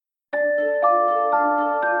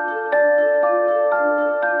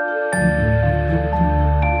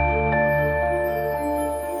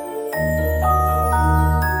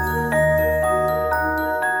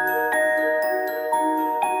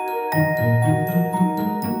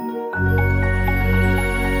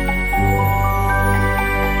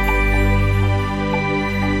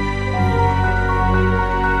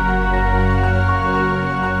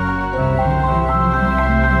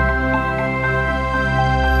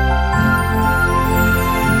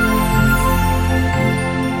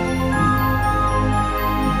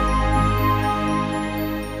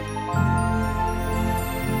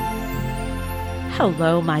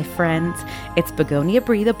Hello, my friends. It's Begonia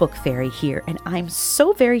Bree, the Book Fairy here, and I'm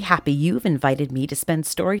so very happy you've invited me to spend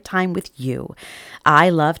story time with you. I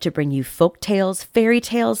love to bring you folk tales, fairy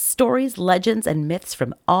tales, stories, legends, and myths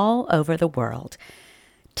from all over the world.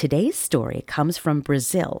 Today's story comes from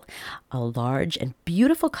Brazil, a large and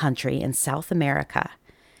beautiful country in South America.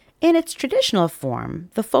 In its traditional form,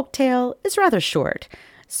 the folk tale is rather short,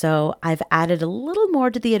 so I've added a little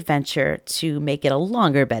more to the adventure to make it a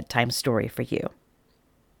longer bedtime story for you.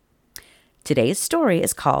 Today's story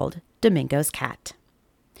is called Domingo's Cat.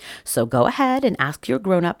 So go ahead and ask your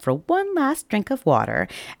grown-up for one last drink of water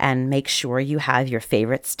and make sure you have your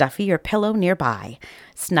favorite stuffy or pillow nearby.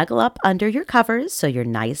 Snuggle up under your covers so you're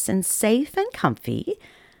nice and safe and comfy.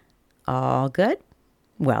 All good?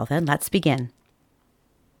 Well then, let's begin.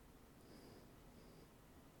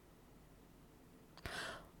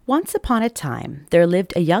 Once upon a time, there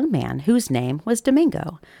lived a young man whose name was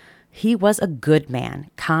Domingo. He was a good man,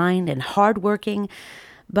 kind and hardworking,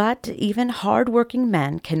 but even hardworking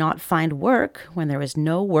men cannot find work when there is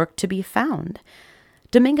no work to be found.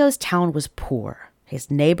 Domingo's town was poor, his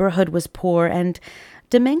neighborhood was poor, and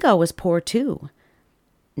Domingo was poor too.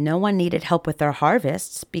 No one needed help with their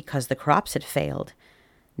harvests because the crops had failed.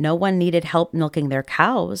 No one needed help milking their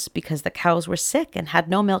cows because the cows were sick and had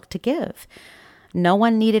no milk to give. No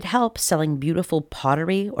one needed help selling beautiful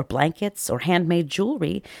pottery or blankets or handmade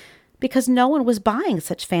jewelry because no one was buying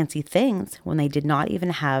such fancy things when they did not even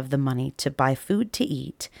have the money to buy food to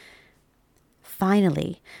eat.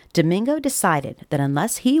 Finally, Domingo decided that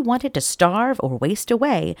unless he wanted to starve or waste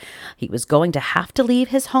away, he was going to have to leave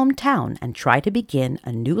his hometown and try to begin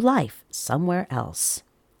a new life somewhere else.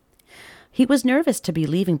 He was nervous to be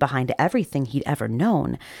leaving behind everything he'd ever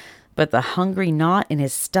known, but the hungry knot in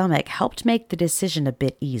his stomach helped make the decision a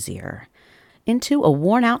bit easier. Into a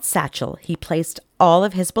worn-out satchel, he placed all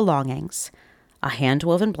of his belongings: a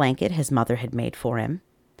hand-woven blanket his mother had made for him,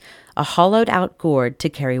 a hollowed-out gourd to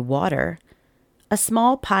carry water, a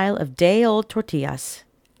small pile of day-old tortillas,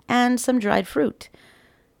 and some dried fruit.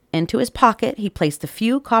 Into his pocket, he placed the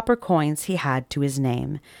few copper coins he had to his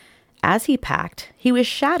name. As he packed, he was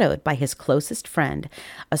shadowed by his closest friend,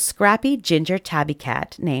 a scrappy ginger tabby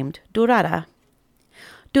cat named Dorada.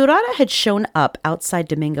 Dorada had shown up outside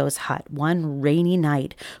Domingo's hut one rainy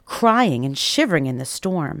night, crying and shivering in the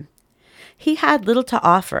storm. He had little to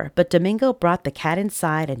offer, but Domingo brought the cat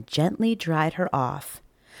inside and gently dried her off.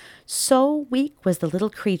 So weak was the little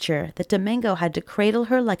creature that Domingo had to cradle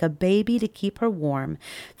her like a baby to keep her warm,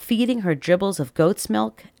 feeding her dribbles of goat's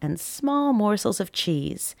milk and small morsels of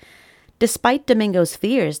cheese. Despite Domingo's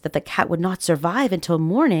fears that the cat would not survive until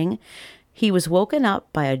morning, he was woken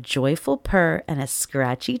up by a joyful purr and a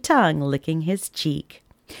scratchy tongue licking his cheek.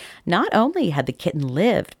 Not only had the kitten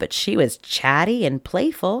lived, but she was chatty and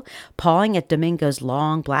playful, pawing at Domingo's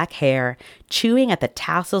long black hair, chewing at the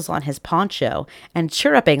tassels on his poncho, and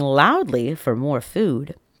chirruping loudly for more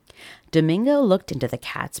food. Domingo looked into the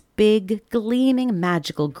cat's big, gleaming,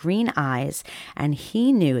 magical green eyes, and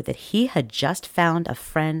he knew that he had just found a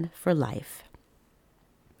friend for life.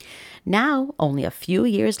 Now, only a few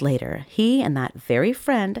years later, he and that very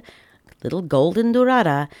friend, little golden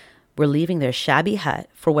Dorada, were leaving their shabby hut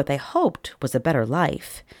for what they hoped was a better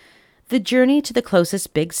life. The journey to the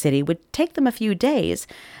closest big city would take them a few days,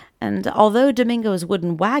 and although Domingo's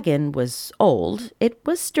wooden wagon was old, it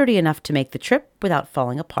was sturdy enough to make the trip without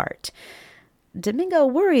falling apart. Domingo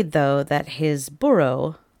worried, though, that his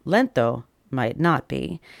burro, Lento, might not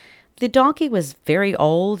be. The donkey was very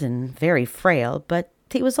old and very frail, but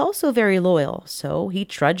he was also very loyal, so he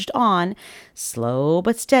trudged on, slow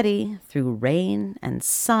but steady, through rain and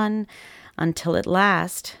sun, until at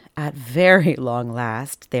last, at very long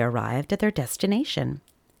last, they arrived at their destination.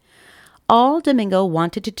 All Domingo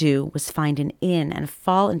wanted to do was find an inn and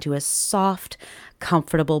fall into a soft,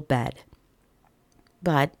 comfortable bed.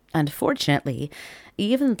 But, unfortunately,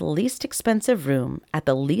 even the least expensive room at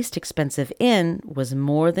the least expensive inn was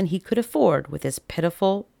more than he could afford with his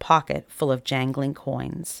pitiful pocket full of jangling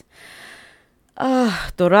coins. "Ah,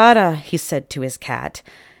 Dorada," he said to his cat,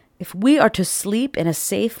 "if we are to sleep in a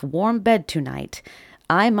safe, warm bed tonight,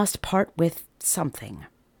 I must part with something."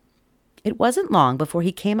 It wasn't long before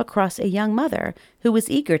he came across a young mother who was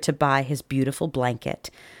eager to buy his beautiful blanket.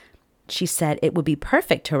 She said it would be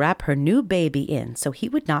perfect to wrap her new baby in so he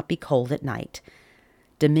would not be cold at night.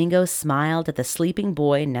 Domingo smiled at the sleeping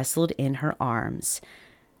boy nestled in her arms.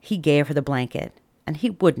 He gave her the blanket, and he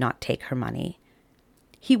would not take her money.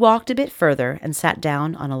 He walked a bit further and sat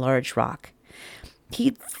down on a large rock. He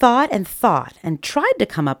thought and tried to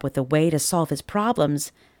come up with a way to solve his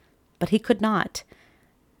problems, but he could not.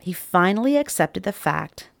 He finally accepted the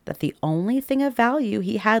fact that the only thing of value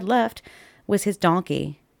he had left was his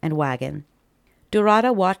donkey and wagon.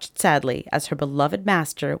 Dorada watched sadly as her beloved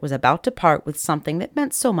master was about to part with something that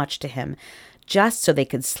meant so much to him, just so they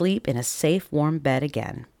could sleep in a safe, warm bed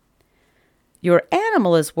again. "Your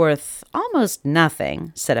animal is worth almost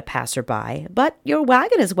nothing," said a passer-by, "but your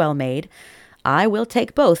wagon is well made. I will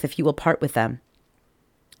take both if you will part with them."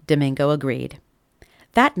 Domingo agreed.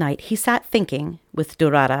 That night he sat thinking, with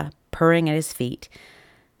Dorada purring at his feet.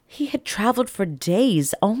 He had traveled for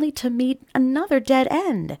days only to meet another dead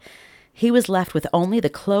end. He was left with only the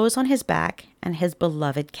clothes on his back and his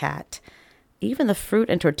beloved cat. Even the fruit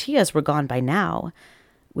and tortillas were gone by now.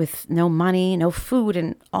 With no money, no food,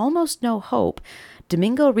 and almost no hope,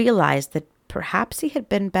 Domingo realized that perhaps he had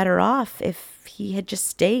been better off if he had just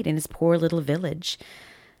stayed in his poor little village.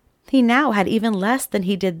 He now had even less than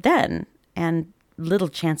he did then, and little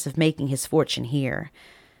chance of making his fortune here.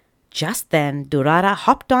 Just then, Dorada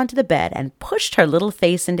hopped onto the bed and pushed her little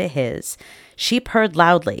face into his. She purred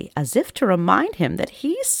loudly, as if to remind him that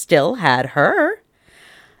he still had her.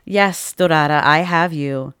 "Yes, Dorada, I have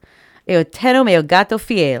you. Eu tenho meu gato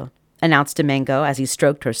fiel," announced Domingo as he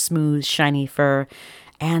stroked her smooth, shiny fur.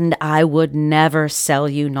 "And I would never sell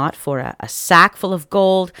you, not for a sack full of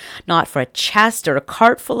gold, not for a chest or a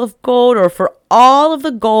cart full of gold, or for all of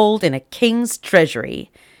the gold in a king's treasury."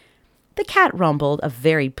 The cat rumbled a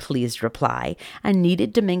very pleased reply and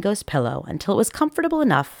kneaded Domingo's pillow until it was comfortable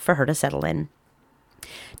enough for her to settle in.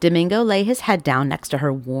 Domingo lay his head down next to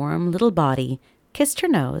her warm little body, kissed her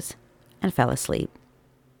nose, and fell asleep.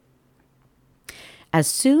 As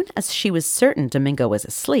soon as she was certain Domingo was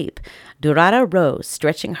asleep, Dorada rose,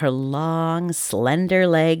 stretching her long, slender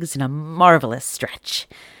legs in a marvelous stretch.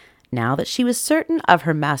 Now that she was certain of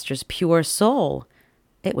her master's pure soul,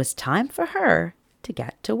 it was time for her to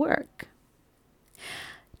get to work.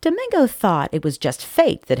 Domingo thought it was just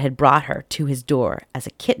fate that had brought her to his door as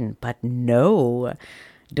a kitten, but no.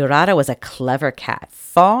 Dorada was a clever cat,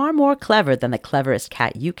 far more clever than the cleverest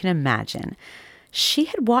cat you can imagine. She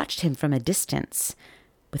had watched him from a distance,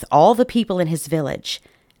 with all the people in his village,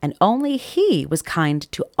 and only he was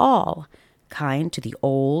kind to all, kind to the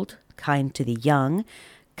old, kind to the young,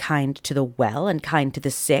 kind to the well and kind to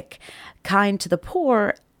the sick, kind to the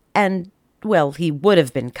poor, and well, he would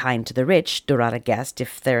have been kind to the rich, Dorada guessed,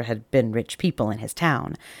 if there had been rich people in his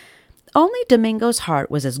town. Only Domingo's heart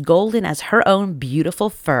was as golden as her own beautiful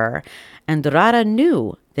fur, and Dorada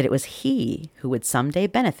knew that it was he who would someday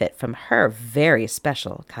benefit from her very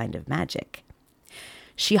special kind of magic.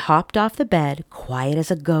 She hopped off the bed, quiet as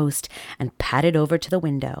a ghost, and padded over to the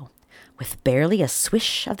window. With barely a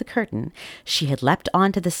swish of the curtain, she had leapt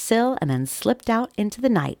onto the sill and then slipped out into the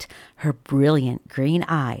night, her brilliant green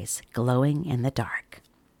eyes glowing in the dark.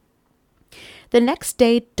 The next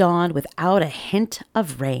day dawned without a hint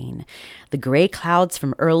of rain. The gray clouds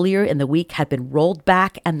from earlier in the week had been rolled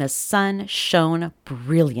back, and the sun shone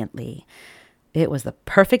brilliantly. It was the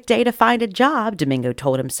perfect day to find a job, Domingo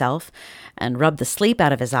told himself, and rubbed the sleep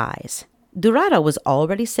out of his eyes. Dorada was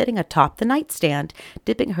already sitting atop the nightstand,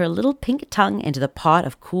 dipping her little pink tongue into the pot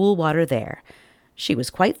of cool water there. She was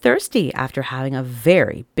quite thirsty after having a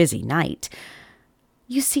very busy night.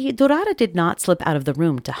 You see, Dorada did not slip out of the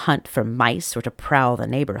room to hunt for mice or to prowl the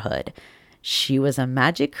neighborhood. She was a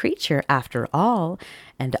magic creature after all,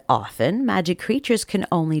 and often magic creatures can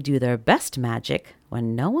only do their best magic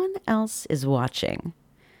when no one else is watching.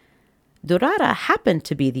 Dorada happened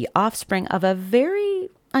to be the offspring of a very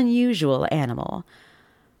unusual animal.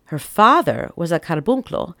 Her father was a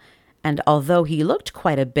carbunclo, and although he looked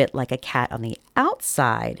quite a bit like a cat on the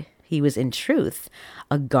outside, he was in truth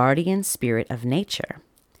a guardian spirit of nature.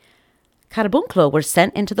 Carbunclo were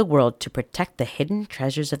sent into the world to protect the hidden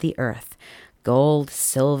treasures of the earth, gold,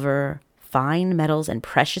 silver, fine metals, and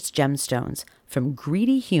precious gemstones from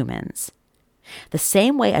greedy humans. The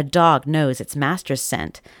same way a dog knows its master's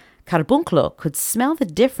scent, Carbunclo could smell the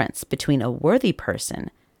difference between a worthy person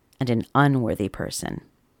and an unworthy person.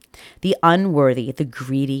 The unworthy, the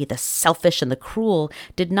greedy, the selfish, and the cruel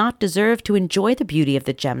did not deserve to enjoy the beauty of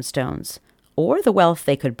the gemstones or the wealth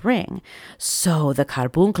they could bring. So the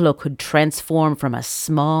carbuncle could transform from a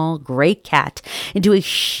small gray cat into a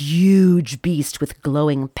huge beast with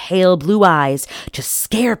glowing pale blue eyes to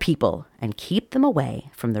scare people and keep them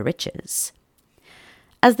away from the riches.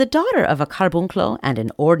 As the daughter of a carbuncle and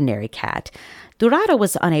an ordinary cat, Dorada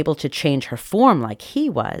was unable to change her form like he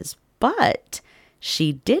was, but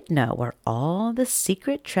she did know where all the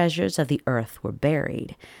secret treasures of the earth were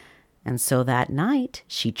buried. And so that night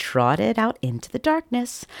she trotted out into the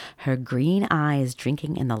darkness, her green eyes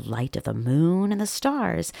drinking in the light of the moon and the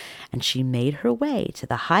stars, and she made her way to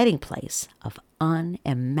the hiding place of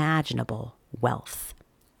unimaginable wealth.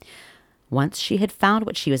 Once she had found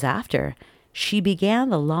what she was after, she began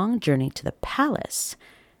the long journey to the palace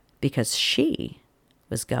because she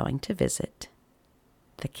was going to visit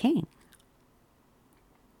the king.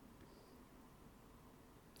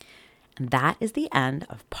 And that is the end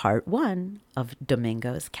of part 1 of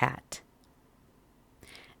Domingo's Cat.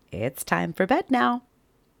 It's time for bed now.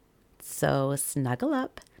 So snuggle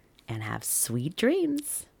up and have sweet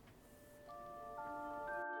dreams.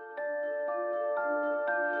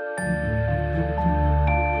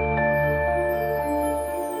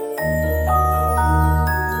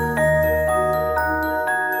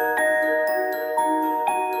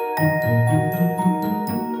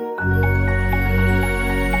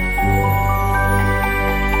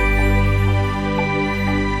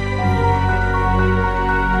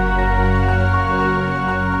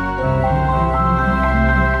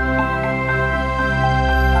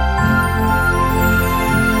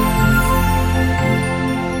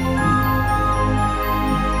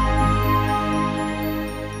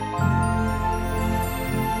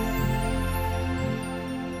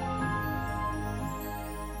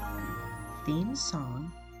 Theme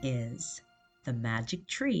song is The Magic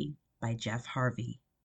Tree by Jeff Harvey.